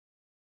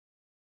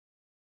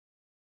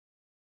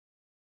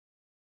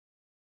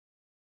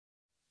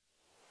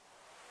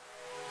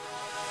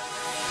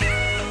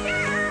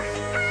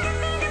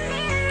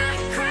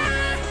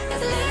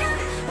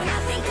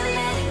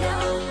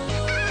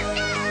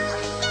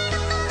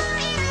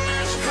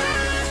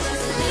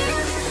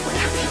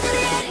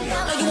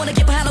wanna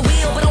get behind the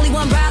wheel, but only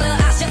one rider.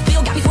 I just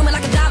feel got me swimming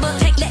like a diver.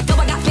 Take, let go,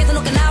 I got fans in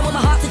Okinawa.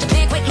 My heart's in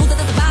Japan, quake losers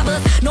and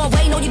survivors.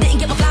 Norway, no, you didn't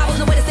give